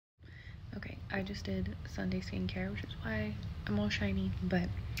I just did Sunday skincare, which is why I'm all shiny, but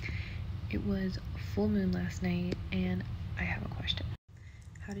it was full moon last night and I have a question.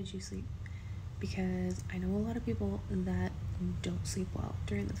 How did you sleep? Because I know a lot of people that don't sleep well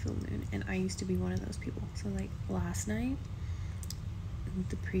during the full moon, and I used to be one of those people. So like last night,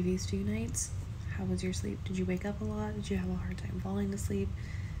 the previous few nights, how was your sleep? Did you wake up a lot? Did you have a hard time falling to sleep?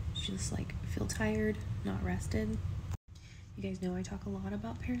 Did you just like feel tired, not rested? You guys know I talk a lot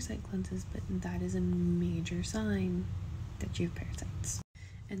about parasite cleanses, but that is a major sign that you have parasites.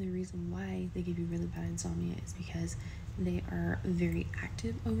 And the reason why they give you really bad insomnia is because they are very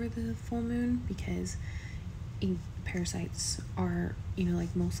active over the full moon, because parasites are,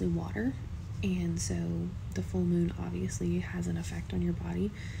 like mostly water. And so the full moon obviously has an effect on your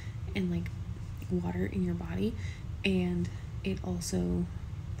body and like water in your body. And it also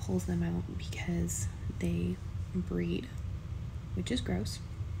pulls them out because they breed, which is gross,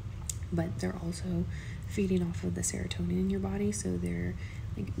 but they're also feeding off of the serotonin in your body, so they're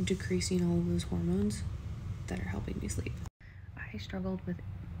like decreasing all of those hormones that are helping me sleep. I struggled with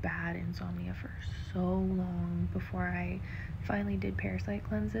bad insomnia for so long before I finally did parasite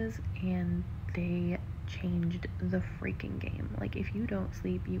cleanses, and they changed the freaking game. Like, if you don't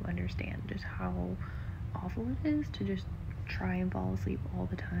sleep, you understand just how awful it is to just try and fall asleep all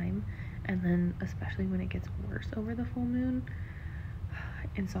the time, and then especially when it gets worse over the full moon.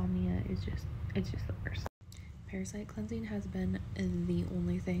 Insomnia is it's just the worst. Parasite cleansing has been the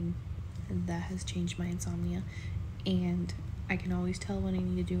only thing that has changed my insomnia, and I can always tell when I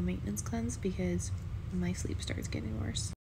need to do a maintenance cleanse because my sleep starts getting worse.